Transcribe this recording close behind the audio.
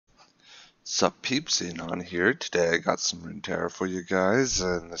Sup peeps, on here. Today I got some Runeterra for you guys,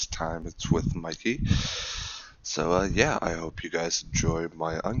 and this time it's with Mikey. So yeah, I hope you guys enjoy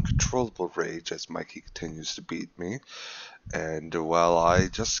my uncontrollable rage as Mikey continues to beat me. And well, I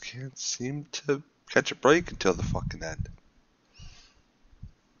just can't seem to catch a break until the fucking end.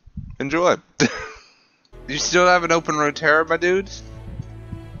 Enjoy! You still haven't opened Runeterra, my dude?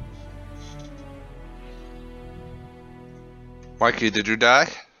 Mikey, did you die?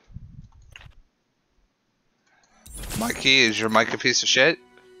 Mikey, is your mic a piece of shit?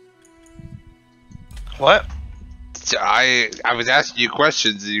 What? I was asking you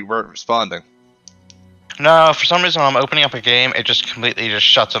questions and you weren't responding. No, for some reason when I'm opening up a game, it just completely just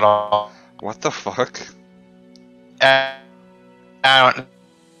shuts it off. What the fuck? I don't...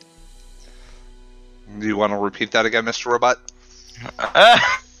 Do you want to repeat that again, Mr. Robot?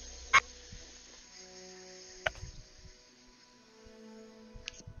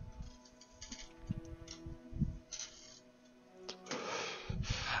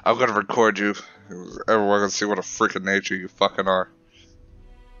 I'm gonna record you. Everyone can see what a freaking nature you fucking are.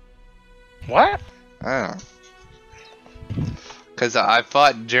 What? I don't know. Cause I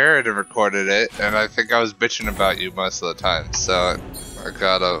fought Jared and recorded it, and I think I was bitching about you most of the time, so I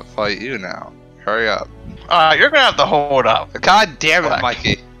gotta fight you now. Hurry up. You're gonna have to hold up. God damn it,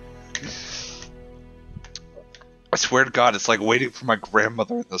 Mikey. I swear to God, it's like waiting for my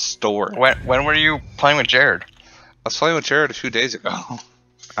grandmother in the store. When were you playing with Jared? I was playing with Jared a few days ago.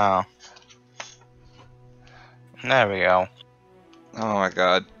 Oh. There we go. Oh my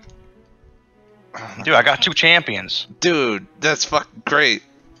God. Dude, I got 2 champions. Dude, that's fucking great.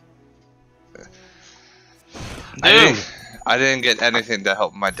 Dude. I didn't get anything to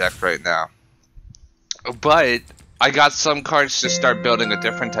help my deck right now. But I got some cards to start building a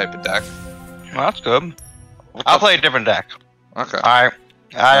different type of deck. Well, that's good. I'll play a different deck. Okay. I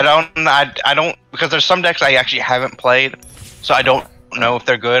don't, because there's some decks I actually haven't played, so I don't know if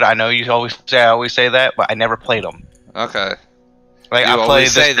they're good. I know you always say that, but I never played them. Okay. Like, you I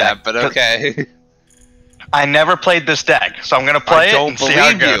always say deck, that, but okay. I never played this deck, so I'm gonna play it and see how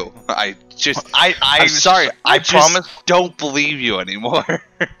it goes. I just, I'm sorry. I promise. just don't believe you anymore.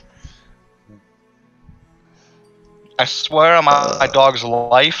 I swear on my dog's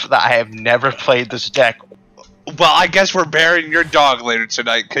life that I have never played this deck. Well, I guess we're burying your dog later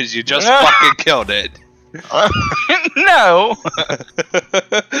tonight because you just fucking killed it. No.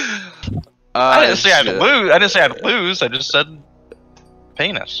 I didn't say I'd lose. I didn't say I'd lose. I just said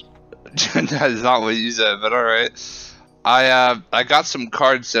penis. That is not what you said, but alright. I got some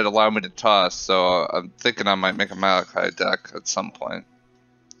cards that allow me to toss, so I'm thinking I might make a Malachi deck at some point.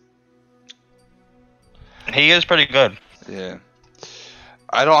 He is pretty good. Yeah.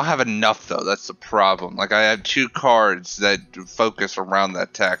 I don't have enough though, that's the problem. Like, I have 2 cards that focus around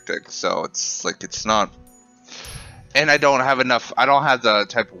that tactic, so it's like it's not. And I don't have enough. I don't have the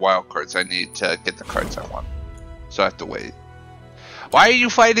type of wild cards I need to get the cards I want. So I have to wait. Why are you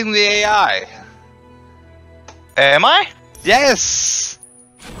fighting the AI? Am I? Yes!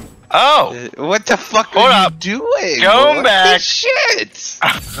 Oh! What the fuck Hold are up. you doing? Going what back. The shit!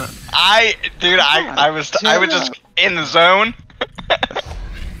 I was just in the zone.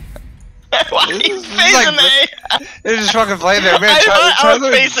 Why are you facing me? They're just fucking playing there, man. I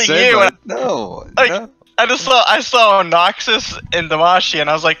was facing you. No. I saw Noxus and Damashi, and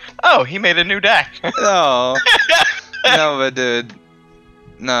I was like, oh, he made a new deck. No. No, but dude.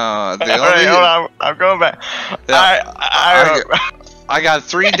 No. The only... Alright, hold on. I'm going back. Yeah, I got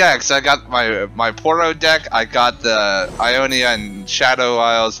 3 decks. I got my Poro deck, I got the Ionia and Shadow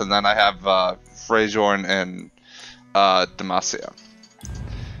Isles, and then I have Freyjorn and Demacia.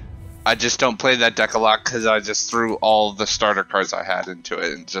 I just don't play that deck a lot because I just threw all the starter cards I had into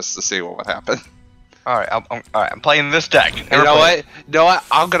it and just to see what would happen. Alright, I'm playing this deck. You know what? You know what?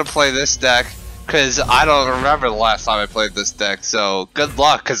 I'm gonna play this deck because I don't remember the last time I played this deck. So good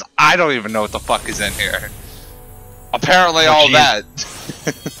luck, because I don't even know what the fuck is in here. Apparently, all that.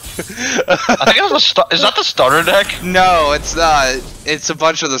 I think it was is that the starter deck? No, it's not. It's a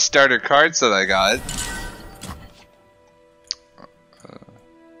bunch of the starter cards that I got.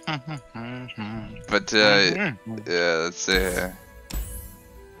 But yeah, let's see here.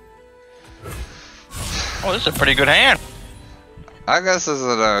 Oh, this is a pretty good hand. I guess this is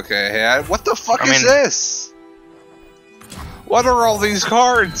an okay hand. What the fuck is this? What are all these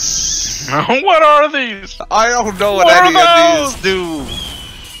cards? What are these? I don't know what any of these do.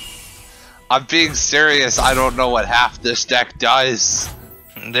 I'm being serious. I don't know what half this deck does.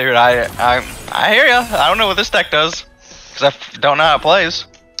 Dude, I hear ya. I don't know what this deck does because I don't know how it plays.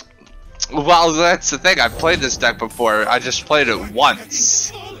 Well, that's the thing. I've played this deck before. I just played it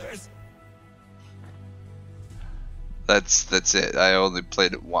once. That's it. I only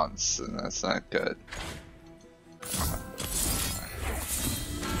played it once, and that's not good.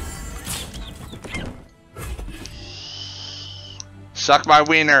 Suck my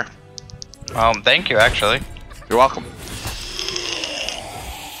wiener. Thank you, actually. You're welcome.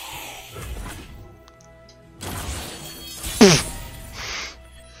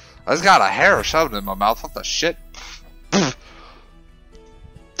 I just got a hair shoved in my mouth. What the shit?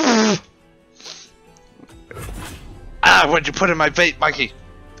 Ah, what'd you put in my vape, Mikey?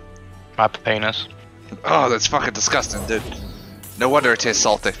 My penis. Oh, that's fucking disgusting, dude. No wonder it tastes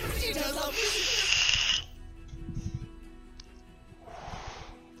salty.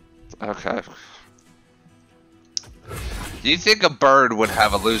 Okay. Do you think a bird would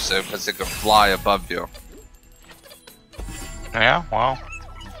have elusive because it could fly above you? Yeah, well.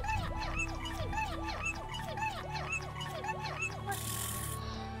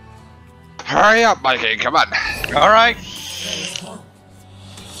 Hurry up, Mikey, come on. Alright.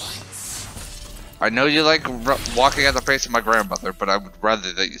 I know you like walking at the face of my grandmother, but I would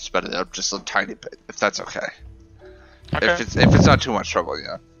rather that you sped it up just a tiny bit, if that's okay. Okay. If it's not too much trouble,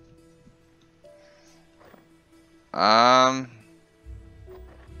 yeah. I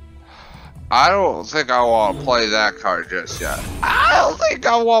don't think I want to play that card just yet. I don't think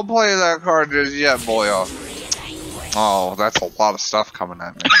I want to play that card just yet, boy. Oh, that's a lot of stuff coming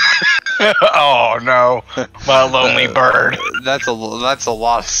at me. Oh no, my lonely bird. That's a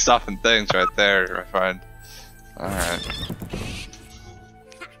lot of stuff and things right there, my friend. All right.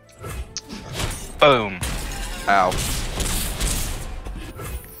 Boom. Ow.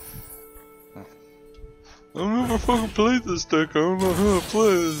 I've never fucking played this deck. I don't know how to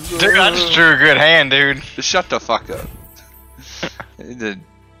play this. Dude, I just drew a good hand, dude. Shut the fuck up. You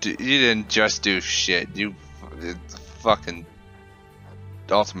didn't just do shit. You fucking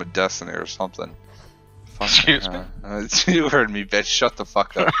Ultimate Destiny or something. Excuse me. You heard me, bitch. Shut the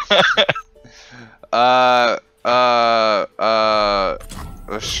fuck up.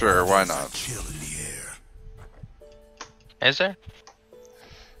 Sure, why not? Is there?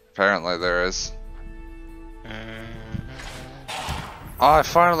 Apparently there is. Oh, I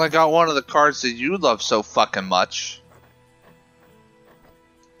finally got one of the cards that you love so fucking much.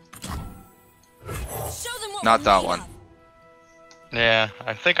 Not that one. Yeah,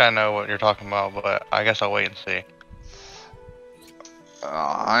 I think I know what you're talking about, but I guess I'll wait and see.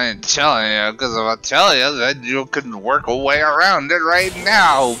 I ain't telling you, because if I tell you, then you can work a way around it right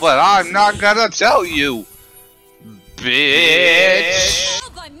now. But I'm not gonna tell you, bitch.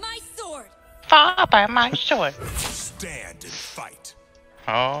 Fall by my sword. Fall by my sword. Stand and fight.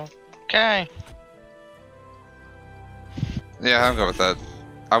 Okay. Yeah, I'm good with that.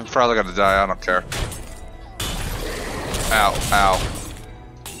 I'm probably gonna die. I don't care. Ow, ow.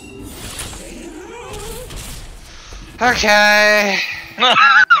 Okay.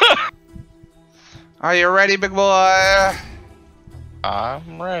 Are you ready, big boy?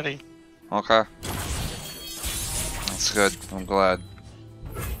 I'm ready. Okay. That's good. I'm glad.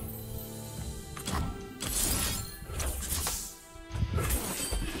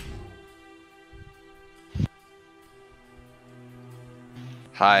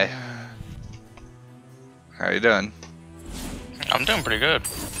 Hi. How you doing? I'm doing pretty good.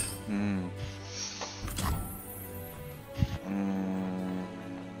 You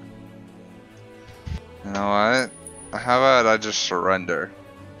know what? How about I just surrender?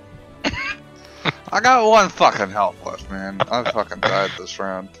 I got one fucking health left, man. I fucking died this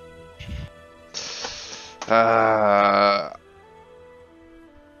round. Yeah,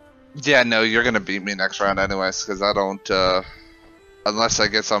 no, you're gonna beat me next round anyways, because I don't, unless I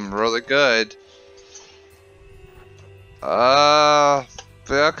get something really good.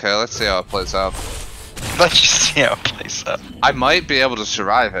 Okay, let's see how it plays out. Let's just see how it plays out. I might be able to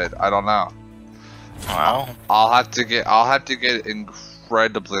survive it. I don't know. Wow. I'll have to get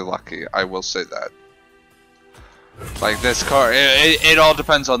incredibly lucky. I will say that. Like this card, it all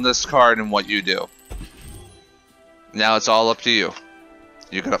depends on this card and what you do. Now it's all up to you.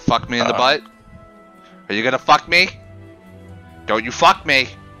 You gonna fuck me in the butt? Are you gonna fuck me? Don't you fuck me?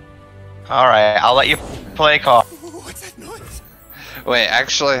 Alright, I'll let you play call. What's that noise? Wait,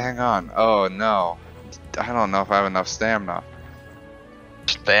 actually, hang on. Oh no, I don't know if I have enough stamina.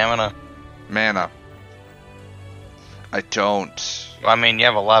 Stamina. Mana. I don't. I mean, you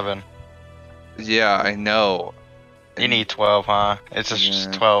have 11. Yeah, I know. You need 12, huh? It's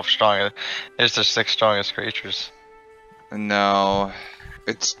just 12 strongest. It's the 6 strongest creatures. No,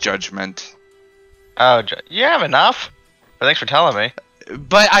 it's judgment. Oh, you have enough? But thanks for telling me.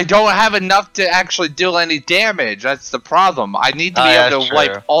 But I don't have enough to actually deal any damage. That's the problem. I need to be able to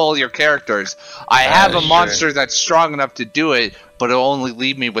wipe all your characters. I have a monster that's strong enough to do it, but it'll only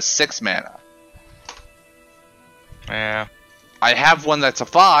leave me with 6 mana. Yeah. I have one that's a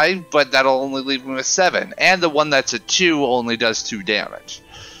 5, but that'll only leave me with 7. And the one that's a 2 only does 2 damage.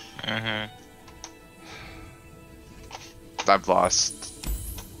 I've lost.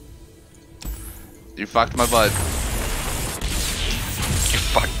 You fucked my butt. You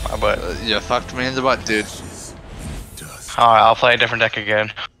fucked my butt. You fucked me in the butt, dude. Alright, I'll play a different deck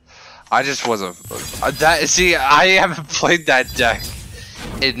again. I just wasn't. See, I haven't played that deck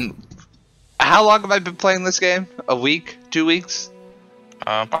in. How long have I been playing this game? A week? 2 weeks?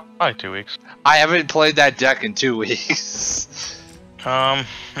 Probably 2 weeks. I haven't played that deck in 2 weeks. I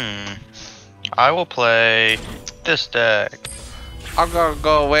will play this deck. I'm gonna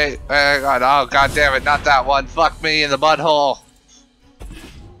go away. Oh god damn it! Not that one. Fuck me in the butthole.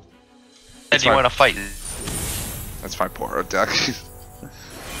 Do you want to fight? That's my Poro deck.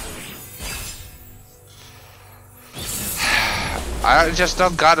 I just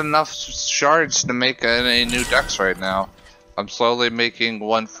don't got enough shards to make any new decks right now. I'm slowly making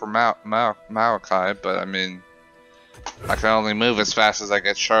one for Malachi, but I mean, I can only move as fast as I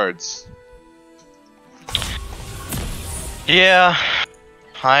get shards. Yeah,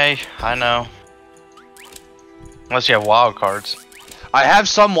 I know. Unless you have wild cards. I have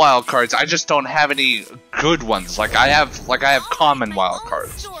some wild cards. I just don't have any good ones. I have common wild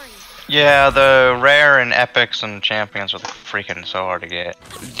cards. Yeah, the rare and epics and champions are freaking so hard to get.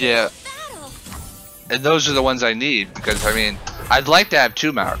 Yeah. And those are the ones I need because I mean, I'd like to have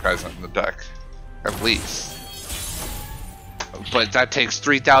 2 Malachis on the deck, at least. But that takes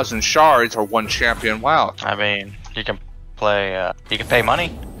 3,000 shards or 1 champion wild. I mean, you can play. You can pay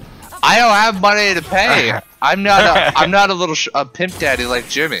money. I don't have money to pay. I'm not a little pimp daddy like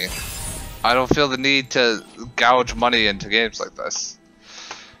Jimmy. I don't feel the need to gouge money into games like this.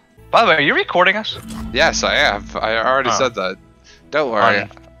 By the way, are you recording us? Yes, I have. I already said that. Don't worry.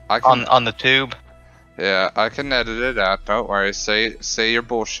 I can, on the tube. Yeah, I can edit it out. Don't worry. Say your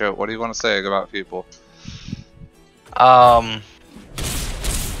bullshit. What do you want to say about people?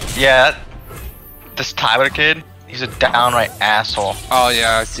 Yeah, this Tyler kid, he's a downright asshole. Oh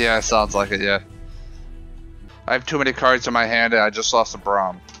yeah, sounds like it. Yeah. I have too many cards in my hand, and I just lost a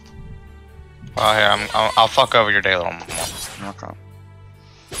Braum. Oh yeah, I'll fuck over your day a little more. Okay.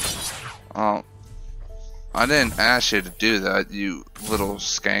 Oh, I didn't ask you to do that, you little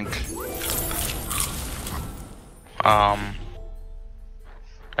skank.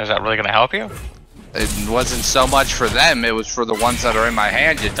 Is that really gonna help you? It wasn't so much for them, it was for the ones that are in my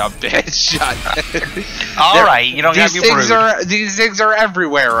hand, you dumb bitch. Alright, you don't have your brood. These things are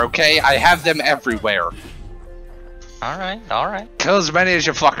everywhere, okay? I have them everywhere. Alright. Kill as many as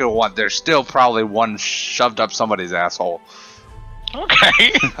you fucking want, there's still probably one shoved up somebody's asshole.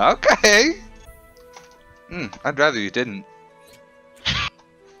 Okay. Okay. I'd rather you didn't.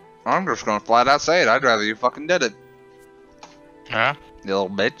 I'm just gonna flat out say it, I'd rather you fucking did it. Yeah? You little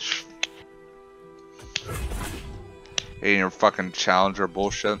bitch. Eating your fucking challenger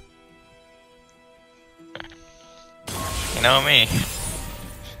bullshit. You know me.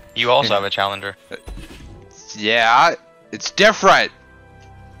 You also have a challenger. Yeah, it's different.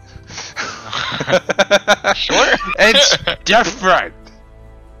 Sure. It's different.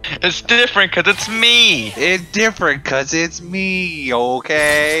 It's different because it's me. It's different because it's me,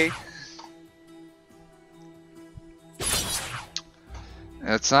 okay?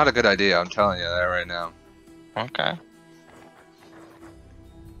 It's not a good idea, I'm telling you that right now. Okay.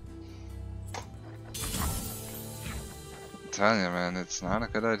 I'm telling you, man, it's not a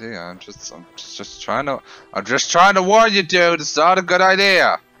good idea. I'm just trying to warn you, dude. It's not a good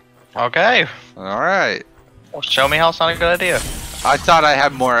idea. Okay. All right. Well, show me how it's not a good idea. I thought I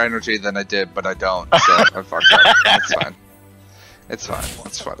had more energy than I did, but I don't. So I fucked up. That's fine. It's fine.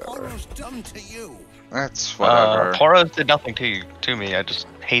 It's whatever. That's whatever. Poros did nothing to me. I just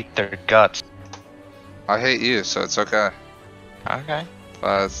hate their guts. I hate you, so it's okay. Okay.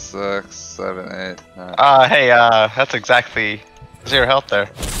 5, 6, 7, 8, 9. Hey, that's exactly 0 health there.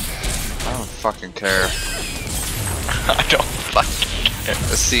 I don't fucking care. I don't fucking care.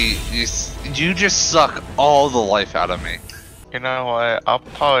 See, you just suck all the life out of me. You know what? I'll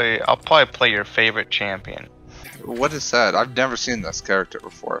probably play your favorite champion. What is that? I've never seen this character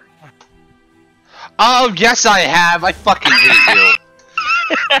before. Oh, yes I have! I fucking hate you!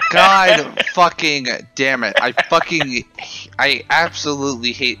 God fucking damn it. I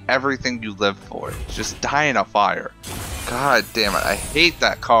absolutely hate everything you live for. Just die in a fire. God damn it, I hate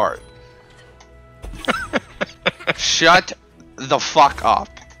that card. Shut the fuck up.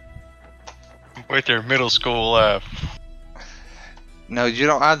 With your middle school laugh. No, you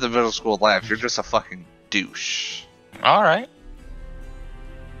don't have the middle school laugh. You're just a fucking douche. Alright.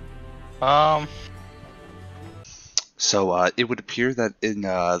 So it would appear that in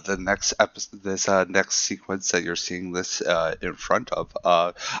the next episode, this next sequence that you're seeing this in front of,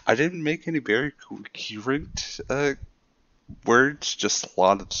 I didn't make any very coherent words, just a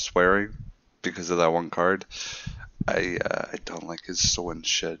lot of swearing because of that one card. I don't like his stolen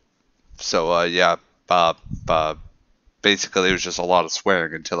shit. So yeah, basically it was just a lot of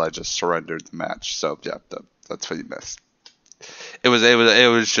swearing until I just surrendered the match. So yeah, that's what you missed. It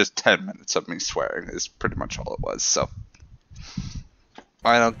was just 10 minutes of me swearing is pretty much all it was. So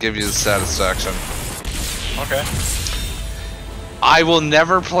I don't give you the satisfaction. Okay. I will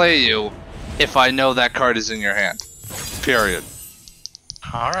never play you if I know that card is in your hand. Period.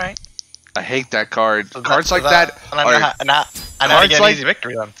 All right. I hate that card. So cards like that, that. I know how to get an easy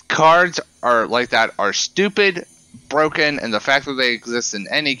victory then. Cards are like that are stupid, broken, and the fact that they exist in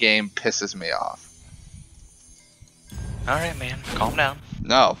any game pisses me off. Alright, man. Calm down.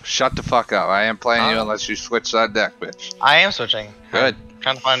 No, shut the fuck up. I am playing you unless you switch that deck, bitch. I am switching. Good. I'm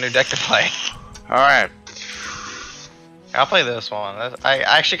trying to find a new deck to play. Alright. I'll play this one. I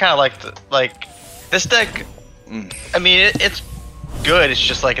actually kind of like this deck. I mean, it's good. It's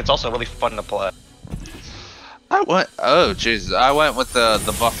just like it's also really fun to play. Oh Jesus! I went with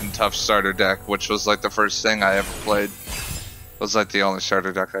the buff and tough starter deck, which was like the first thing I ever played. It was like the only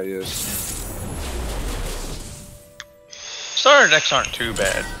starter deck I used. Starter decks aren't too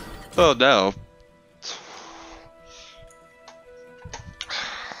bad. Oh no.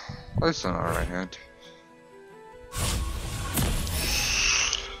 That's an alright hand.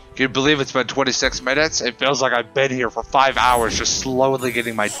 Can you believe it's been 26 minutes? It feels like I've been here for 5 hours just slowly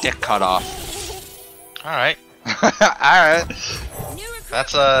getting my dick cut off. Alright. Alright.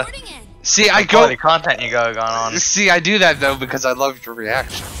 That's See, I go the content you got going on. See, I do that though because I love your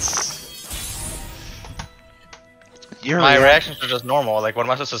reactions. My reactions are just normal. Like, what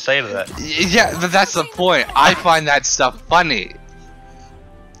am I supposed to say to that? Yeah, but that's the point. I find that stuff funny.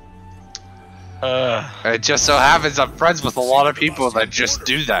 It just so happens I'm friends with a lot of people that just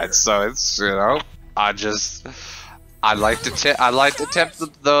do that, so it's, you know, I like to tip the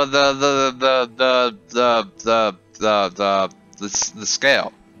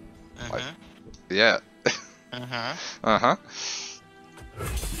scale. Like, yeah.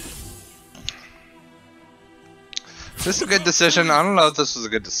 Is this a good decision? I don't know if this was a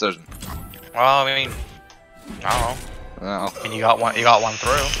good decision. Well, I mean, I don't know. No. I mean, you got one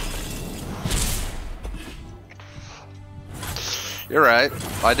through. You're right.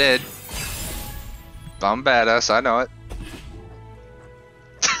 I did. I'm badass. I know it.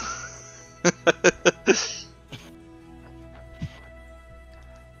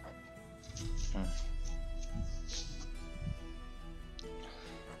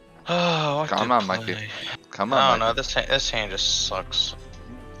 Oh, come on, Mikey. Come on. No, this hand just sucks.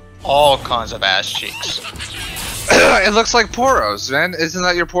 All kinds of ass cheeks. It looks like Poros, man. Isn't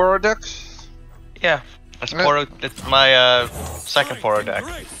that your Poro deck? Yeah, it's Poro. It's my second Poro deck.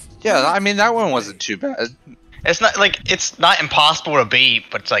 Yeah, I mean that one wasn't too bad. It's not like it's not impossible to beat,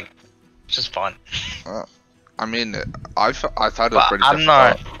 but it's like it's just fun. I mean, I thought it was pretty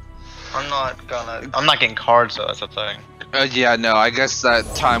difficult. I'm not getting cards though. That's the thing. Yeah, no. I guess that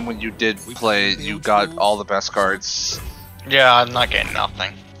time when you did play, you got all the best cards. Yeah, I'm not getting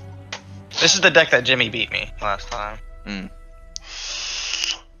nothing. This is the deck that Jimmy beat me last time.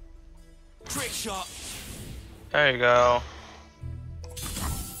 Trick shot. There you go.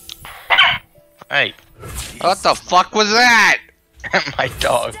 Hey. What the fuck was that? My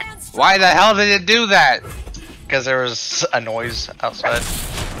dog. Why the hell did it do that? Because there was a noise outside.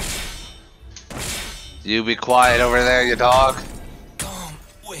 You be quiet over there, you dog. Come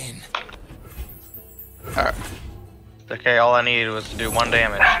win. Alright. Okay, all I needed was to do 1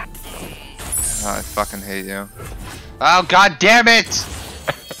 damage. Oh, I fucking hate you. Oh, god damn it!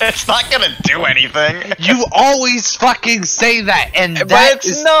 It's not gonna do anything. You always fucking say that, and but that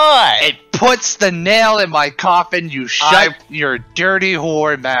it's not. It puts the nail in my coffin. You shut your dirty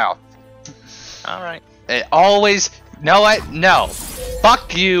whore mouth. All right. It always. Know what? No.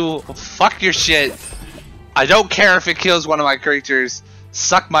 Fuck you. Fuck your shit. I don't care if it kills one of my creatures.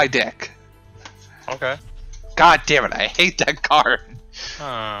 Suck my dick. Okay. God damn it! I hate that card.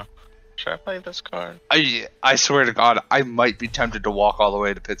 Should I play this card? I swear to God, I might be tempted to walk all the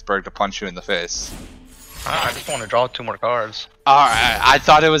way to Pittsburgh to punch you in the face. I just want to draw 2 more cards. Alright, I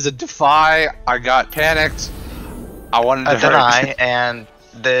thought it was a defy. I got panicked. I wanted to deny, and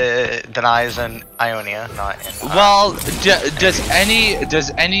denies in Ionia, not in. Well, does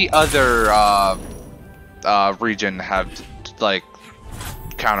any other region have like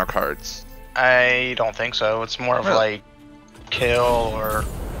counter cards? I don't think so. It's more of like kill or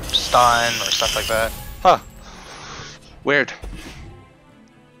stun or stuff like that. Huh. Weird.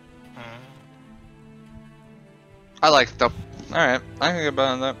 I like them. Alright, I can get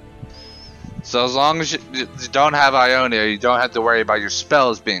behind that. So as long as you don't have Ionia, you don't have to worry about your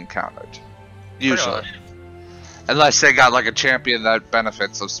spells being countered. Usually. Unless they got like a champion that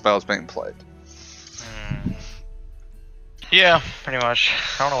benefits of spells being played. Yeah, pretty much.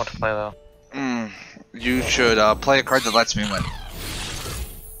 I don't know what to play though. You should play a card that lets me win.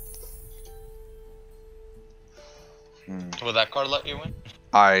 Will that card let you win?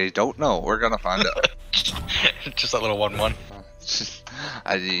 I don't know. We're gonna find out. Just that little 1/1.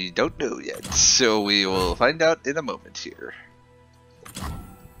 I don't know yet, so we will find out in a moment here.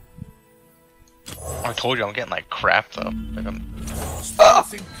 I told you I'm getting like crap though. Like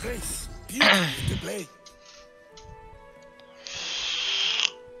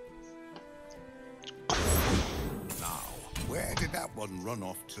Now, where did that one run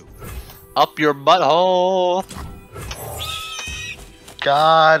off to? Up your butthole!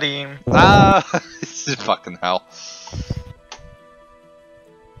 Got him. Ah! This is fucking hell.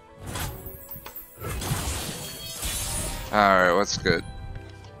 Alright, what's good?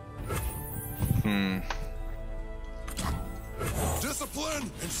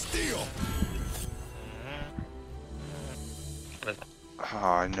 Discipline and steel. Oh,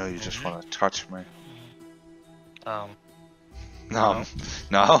 I know you just want to touch me. No.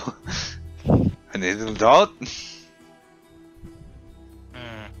 No. I need an adult.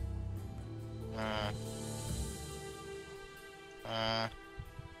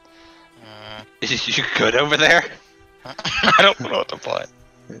 You good over there? I don't know what to play.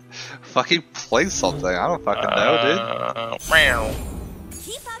 Fucking play something. I don't fucking know, dude. Meow.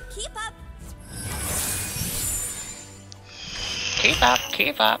 Keep up, keep up. Keep up,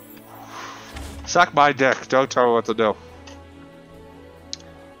 keep up. Suck my dick. Don't tell me what to do.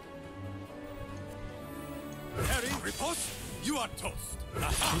 Harry, riposte. You are toast.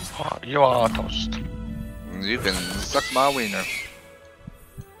 You are toast. You can suck my wiener.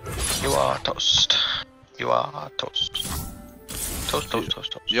 You are toast. You are toast. Toast, toast,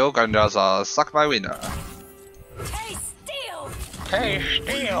 toast, toast. You can just suck my wiener. Hey, steal! Hey,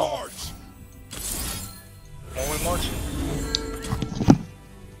 steal! March. Where are we marching?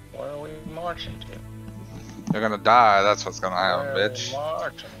 Where are we marching to? You're gonna die, that's what's gonna happen, Where are bitch. we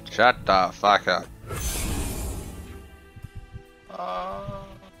marching to? Shut the fuck up.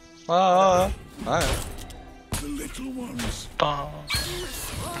 Alright. The little ones.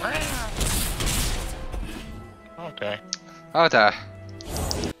 Okay. Okay.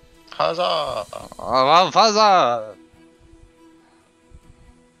 Huzzah! Oh, Fuzza!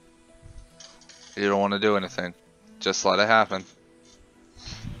 You don't want to do anything. Just let it happen.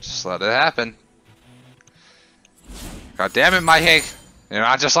 Just let it happen. God damn it, Mikey! You're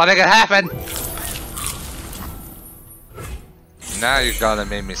not just letting it happen! Now you're gonna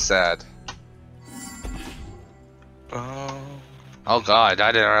make me sad. Oh god,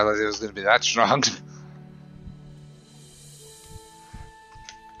 I didn't realize it was gonna be that strong.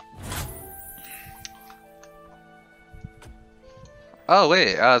 Oh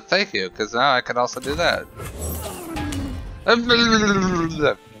wait, thank you, because now I can also do that.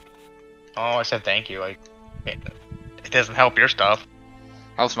 Oh, I said thank you. Like, it doesn't help your stuff.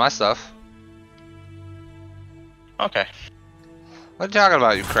 Helps my stuff. Okay. What are you talking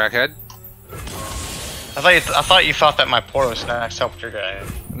about, you crackhead? I thought you thought that my Poro snacks helped your guy.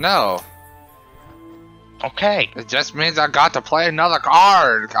 No. Okay. It just means I got to play another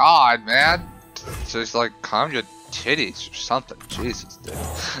card. God, man. Just like calm your titties or something. Jesus, dude.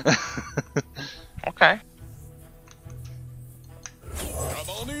 Okay. Come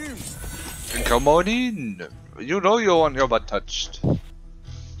on in. Come on in. You know you want your butt touched.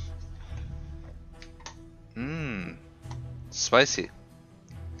 Mmm. Spicy.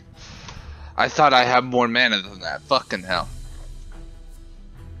 I thought I had more mana than that. Fucking hell.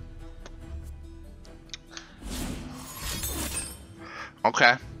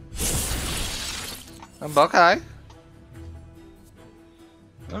 Okay. I'm okay.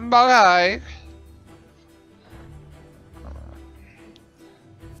 I'm okay.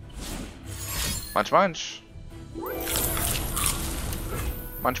 Munch munch.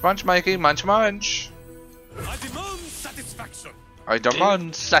 Munch munch, Mikey. Munch munch. I demand satisfaction. I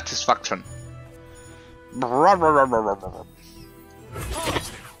demand satisfaction.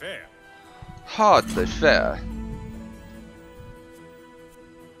 Fair. Hardly fair.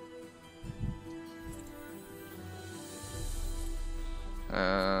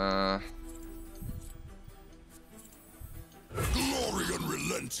 Glory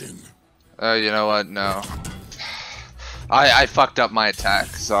unrelenting. You know what? No. I fucked up my attack,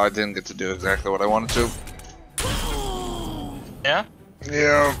 so I didn't get to do exactly what I wanted to. Yeah?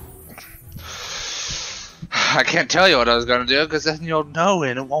 Yeah. I can't tell you what I was gonna do, because then you'll know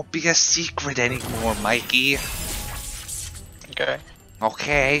and it won't be a secret anymore, Mikey. Okay.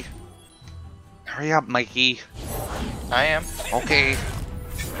 Okay. Hurry up, Mikey. I am. Okay.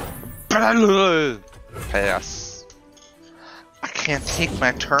 Pass. I can't take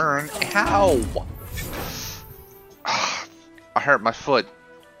my turn. Ow! I hurt my foot.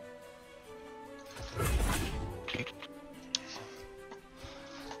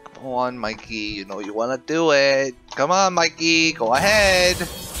 Come on, Mikey. You know you want to do it. Come on, Mikey. Go ahead.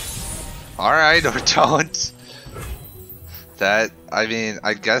 Alright, or don't. That, I mean,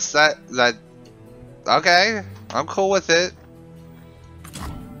 I guess that... Okay, I'm cool with it.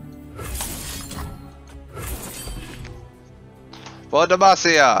 For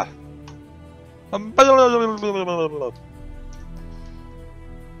Demacia!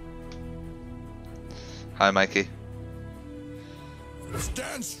 Hi, Mikey.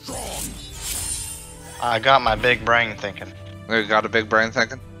 Stand strong. I got my big brain thinking. You got a big brain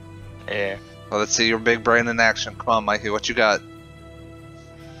thinking? Yeah. Well, let's see your big brain in action. Come on, Mikey, what you got?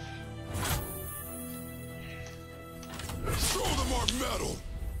 Show them our metal.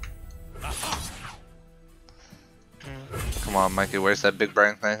 Come on, Mikey, where's that big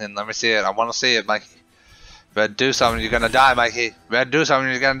brain thinking? Let me see it. I want to see it, Mikey. Better do something, you're gonna die, Mikey. Better do something,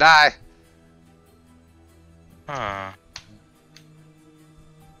 you're gonna die. Huh.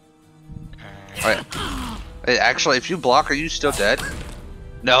 Wait. Hey, actually, if you block, are you still dead?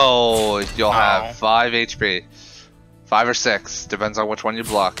 No, you'll have 5 HP. 5 or 6, depends on which one you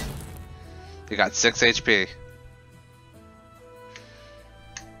block. You got 6 HP.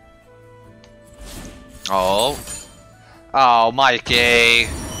 Oh. Oh, Mikey.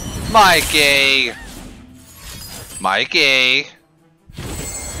 Mikey. Mikey.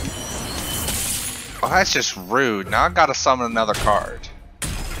 Oh, that's just rude. Now I gotta summon another card.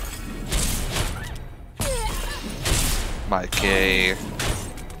 Mikey.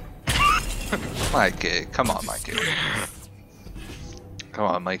 Mikey. Come on, Mikey. Come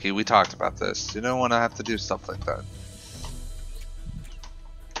on, Mikey. We talked about this. You don't want to have to do stuff like that.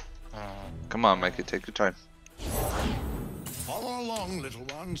 Come on, Mikey. Take your time. Follow along, little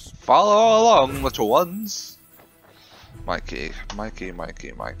ones. Follow along, little ones. Mikey. Mikey,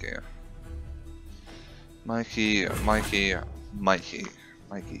 Mikey, Mikey. Mikey, Mikey, Mikey.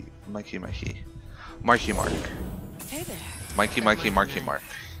 Mikey, Mikey, Mikey. Marky Mark. Hey there. Mikey, Mikey, Marky Mark.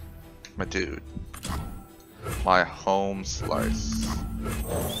 My dude. My home slice.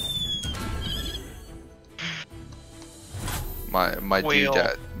 My Quill.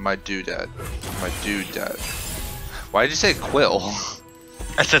 doodad. My doodad. My doodad. Why did you say quill?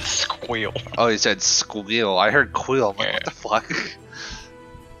 I said squeal. Oh, you said squeal. I heard quill. I'm like, what the fuck?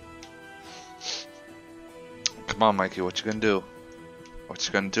 Come on, Mikey. What you gonna do? What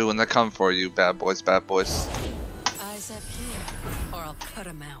you gonna do when they come for you, bad boys, bad boys? Eyes up here, or I'll cut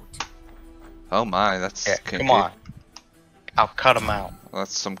 'em out. Oh my, that's Yeah, kinky. come on. I'll cut him out.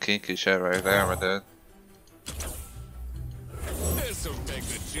 That's some kinky shit right there, my dude. This'll take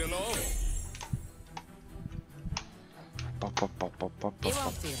the chill off. You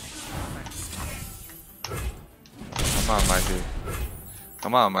won't feel it. Come on, Mikey.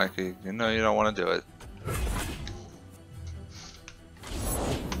 Come on, Mikey. You know you don't want to do it.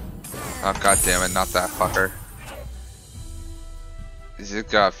 Oh, god damn it, not that fucker. He's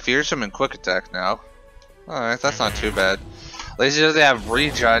got fearsome and quick attack now. Alright, that's not too bad. At least he doesn't have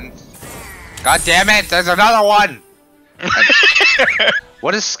regen. God damn it, there's another one!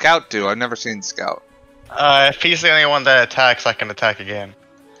 What does Scout do? I've never seen Scout. If he's the only one that attacks, I can attack again.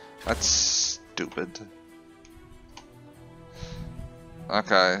 That's stupid.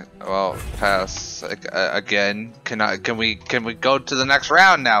 Okay, well, pass again. Can we go to the next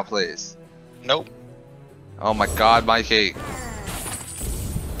round now, please? Nope. Oh my God, Mikey!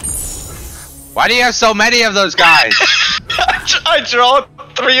 Why do you have so many of those guys? I draw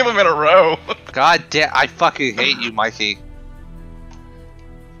 3 of them in a row. God damn! I fucking hate you, Mikey.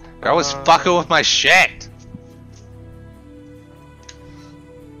 I was fucking with my shit.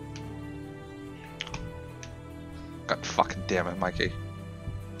 God fucking damn it, Mikey.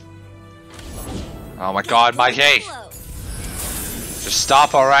 Oh my God, Mikey! Just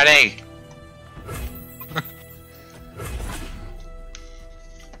stop already!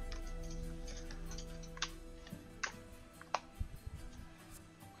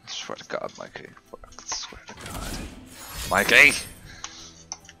 I swear to God, Mikey. I swear to God. Mikey!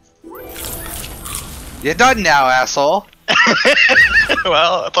 You're done now, asshole.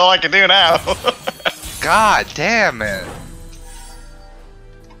 Well, that's all I can do now. God damn it.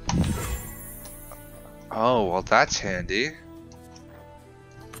 Oh, well, that's handy.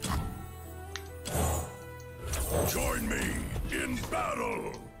 Join me in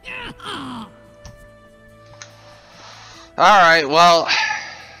battle. Alright, well.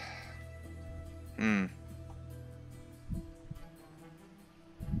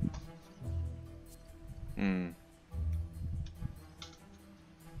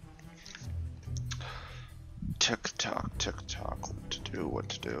 Tick-tock, tick-tock. What to do, what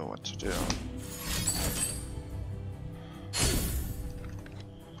to do, what to do.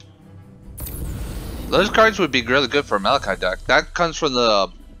 Those cards would be really good for a Malachi deck. That comes from the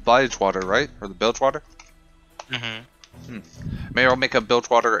Bilgewater, right? Or the Bilgewater? Mm-hmm. Maybe I'll make a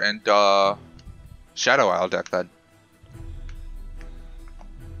Bilgewater and Shadow Isle deck then.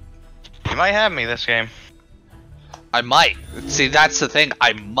 You might have me this game. I might. See, that's the thing.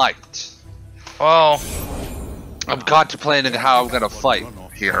 I might. Well, I'm contemplating how I'm gonna fight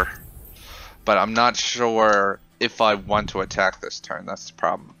here, but I'm not sure if I want to attack this turn. That's the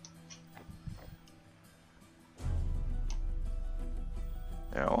problem.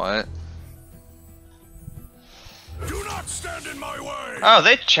 You know what? Do not stand in my way. oh,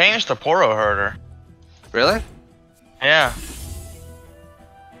 they changed the Poro Herder. Really? Yeah.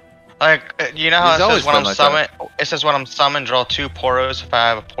 Like, you know how He's it always says when been I'm like summon? It says when I'm summoned, draw 2 Poros if I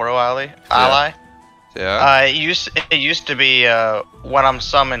have a Poro ally. Yeah. It used to be when I'm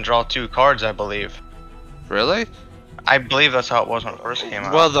summoned, draw 2 cards, I believe. Really? I believe that's how it was when it first came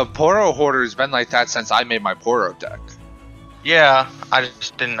out. Well, the Poro Hoarder's been like that since I made my Poro deck. yeah, I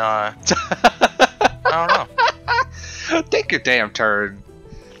just didn't. I don't know. Take your damn turn.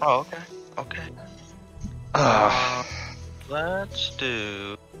 Oh, okay. Okay. Let's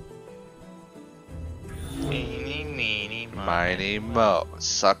do. Meeny, meeny, Miny Mo,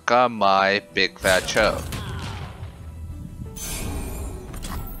 suck on my big fat choke.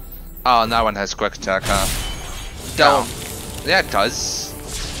 Oh, and that one has quick attack, huh? Don't. Yeah, it does.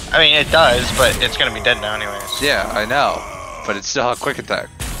 I mean, it does, but it's gonna be dead now, anyways. Yeah, I know. But it's still a quick attack.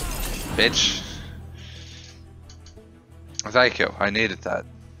 Bitch. Thank you. I needed that.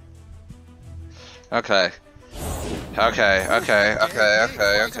 Okay. Okay, okay, okay,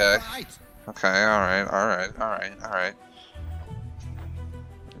 okay, okay. Okay, alright.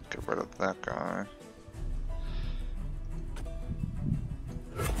 Get rid of that guy.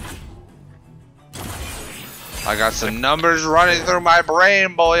 I got some numbers running through my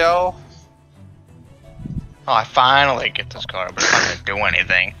brain, boyo. Oh, I finally get this card, but it's not gonna do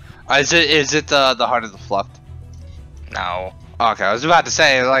anything. Is it the Heart of the Fluffed? No. Okay, I was about to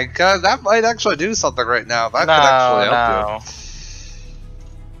say, like, that might actually do something right now. That could actually help you.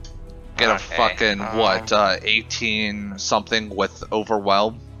 Get a fucking, what, 18 something with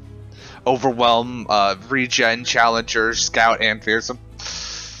Overwhelm? Overwhelm, Regen, Challenger, Scout, and Fearsome.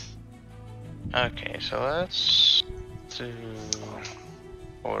 Okay, so let's do.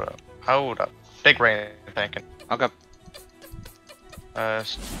 Hold up. Big rain thinking. Okay.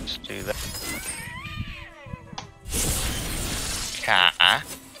 Let's do that. Okay.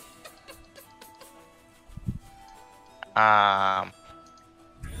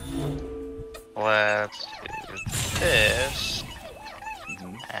 Let's do this,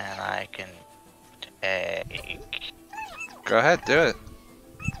 and I can take Go ahead, do it.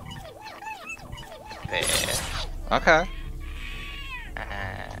 this. Okay.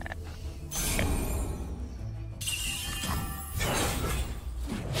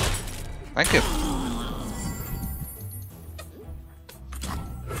 Thank you.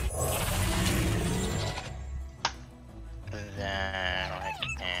 Then I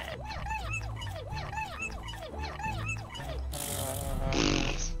can.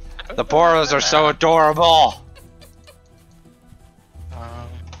 The Poros are so adorable.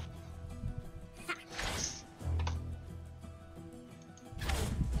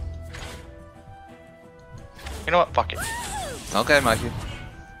 You know what? Fuck it. Okay, Mikey.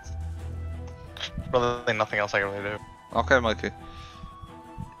 Really, nothing else I can really do. Okay, Mikey.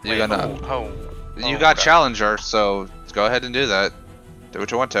 You Wait, gonna? You Oh, got God. Challenger, so go ahead and do that. Do what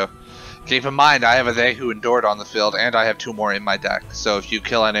you want to. Keep in mind, I have a They Who Endured on the field, and I have 2 more in my deck. So if you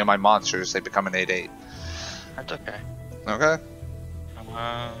kill any of my monsters, they become an 8/8. That's okay. Okay.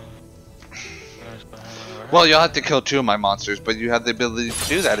 Well, you'll have to kill 2 of my monsters, but you have the ability to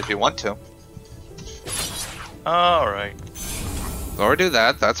do that if you want to. Alright. Or do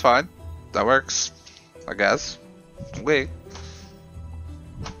that. That's fine. That works, I guess. Wait.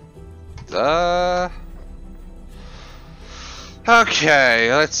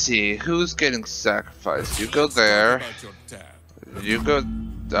 Okay, let's see. Who's getting sacrificed? You go there. You go.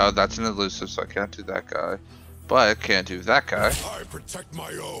 Oh, that's an elusive, so I can't do that guy. But I can't do that guy. I protect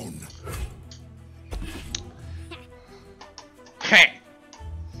my own.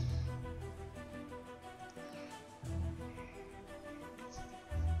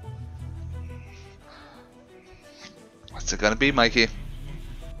 What's it gonna be, Mikey?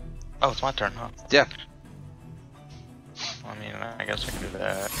 Oh, it's my turn, huh? Yeah. I mean, I guess I can do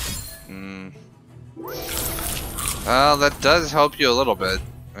that. Well, that does help you a little bit.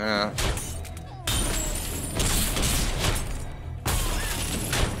 Yeah.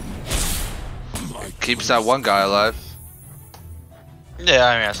 Keeps that one guy alive. Yeah,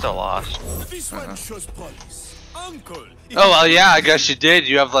 I mean, I still lost. Oh, well, yeah, I guess you did.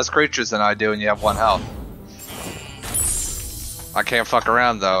 You have less creatures than I do, and you have 1 health. I can't fuck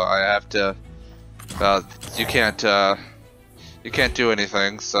around, though. I have to... you can't do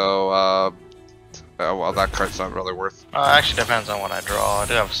anything, so, well, that card's not really worth... Actually, depends on what I draw. I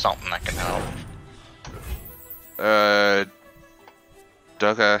do have something that can help.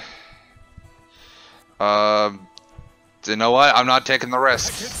 Okay. You know what? I'm not taking the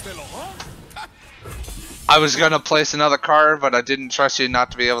risk. I was gonna place another card, but I didn't trust you not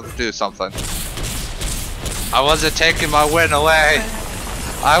to be able to do something. I wasn't taking my win away.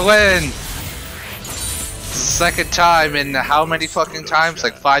 I win! It's the second time in how many fucking times?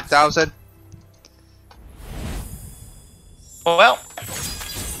 Like 5,000? Well,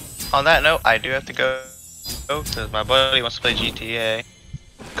 on that note, I do have to go because my buddy wants to play GTA.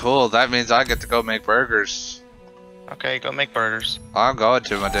 Cool, that means I get to go make burgers. Okay, go make burgers. I'm going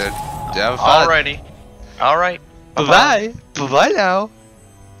to, my dude. Have fun. Alrighty. Alright. Bye-bye. Bye-bye now.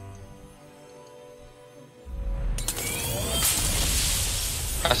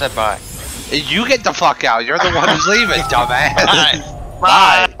 I said bye. You get the fuck out. You're the one who's leaving, dumbass.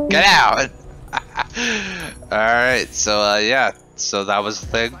 Bye. Bye. Get out. Alright, so, yeah. So that was the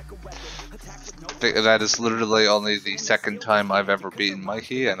thing. That is literally only the second time I've ever beaten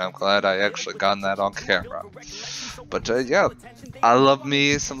Mikey, and I'm glad I actually got that on camera. But yeah, I love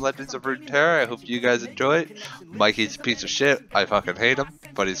me some Legends of Runeterra. I hope you guys enjoy it. Mikey's a piece of shit. I fucking hate him,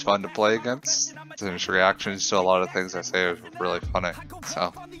 but he's fun to play against. His reactions to a lot of things I say are really funny.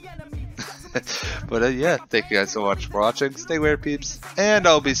 So, but yeah, thank you guys so much for watching. Stay weird, peeps, and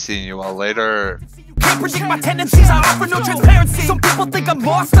I'll be seeing you all later. Can't predict my tendencies, I offer no transparency. Some people think I'm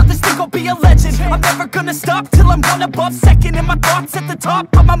lost, others think I'll be a legend. I'm never gonna stop till I'm one above second. And my thoughts at the top,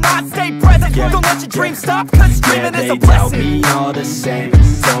 but my mind stay present. Don't let your dreams stop, cause dreaming is a blessing. They tell me all the same,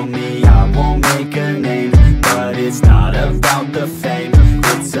 told me I won't make a name.